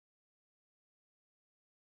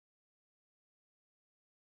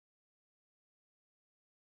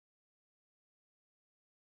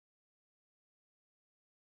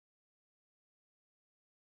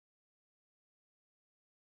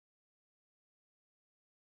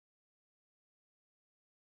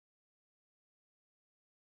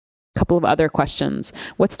couple of other questions.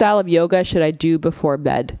 What style of yoga should I do before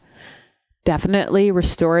bed? Definitely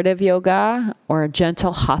restorative yoga or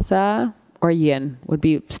gentle hatha or yin would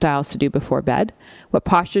be styles to do before bed. What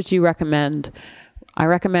postures do you recommend? I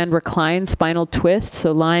recommend reclined spinal twist.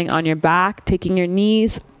 So lying on your back, taking your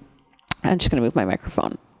knees. I'm just going to move my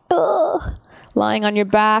microphone. Lying on your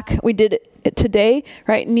back. We did it today,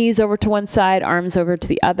 right? Knees over to one side, arms over to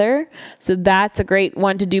the other. So that's a great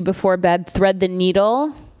one to do before bed. Thread the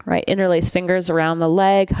needle, right? Interlace fingers around the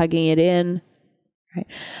leg, hugging it in. Right.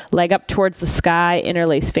 Leg up towards the sky,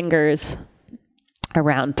 interlace fingers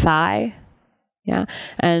around thigh. Yeah.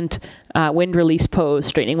 And wind release pose,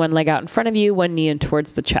 straightening one leg out in front of you, one knee in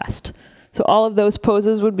towards the chest. So all of those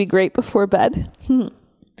poses would be great before bed.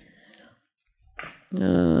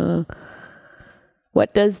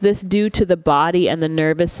 What does this do to the body and the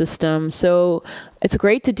nervous system? So it's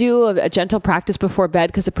great to do a gentle practice before bed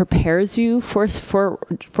because it prepares you for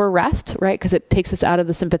rest, right? Because it takes us out of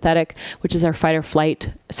the sympathetic, which is our fight or flight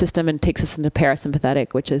system, and takes us into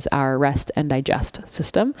parasympathetic, which is our rest and digest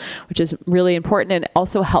system, which is really important and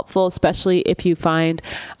also helpful, especially if you find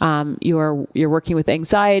you're working with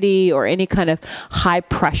anxiety or any kind of high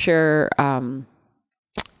pressure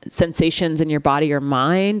sensations in your body or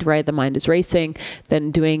mind, right? The mind is racing. Then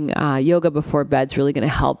doing yoga before bed is really going to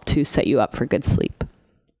help to set you up for good sleep.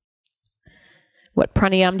 What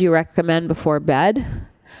pranayama do you recommend before bed?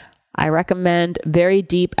 I recommend very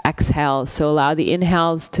deep exhales. So allow the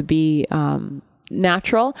inhales to be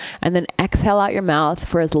natural, and then exhale out your mouth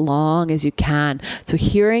for as long as you can. So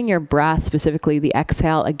hearing your breath, specifically the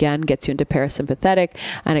exhale, again gets you into parasympathetic,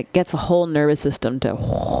 and it gets the whole nervous system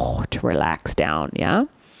to relax down. Yeah.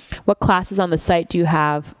 What classes on the site do you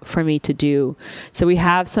have for me to do? So we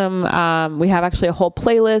have we have actually a whole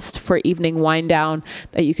playlist for evening wind down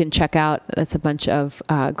that you can check out. That's a bunch of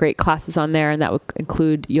great classes on there, and that would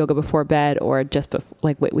include yoga before bed or just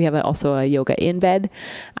before, we have also a yoga in bed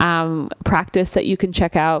practice that you can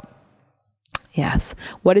check out. Yes.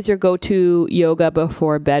 What is your go-to yoga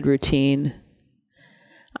before bed routine?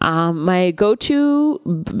 My go-to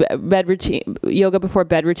bed routine, yoga before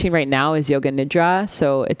bed routine right now is Yoga Nidra.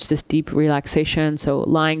 So it's just deep relaxation. So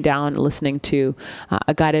lying down, listening to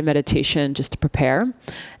a guided meditation just to prepare.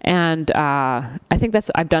 And I think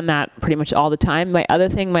I've done that pretty much all the time. My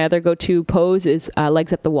other go-to pose is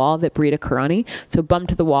legs up the wall, Viparita Karani. So bum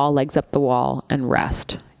to the wall, legs up the wall, and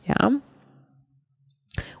rest. Yeah.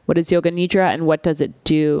 What is Yoga Nidra and what does it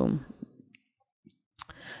do?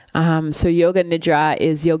 So Yoga Nidra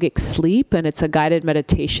is yogic sleep, and it's a guided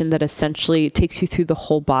meditation that essentially takes you through the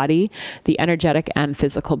whole body, the energetic and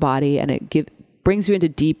physical body, and it brings you into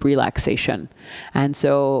deep relaxation. And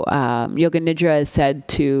so Yoga Nidra is said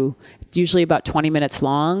to, it's usually about 20 minutes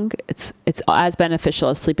long. It's as beneficial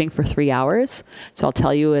as sleeping for 3 hours. So I'll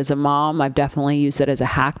tell you, as a mom, I've definitely used it as a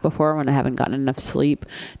hack before when I haven't gotten enough sleep.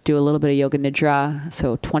 Do a little bit of Yoga Nidra.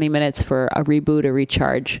 So 20 minutes for a reboot, a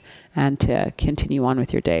recharge, and to continue on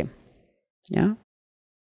with your day. Yeah.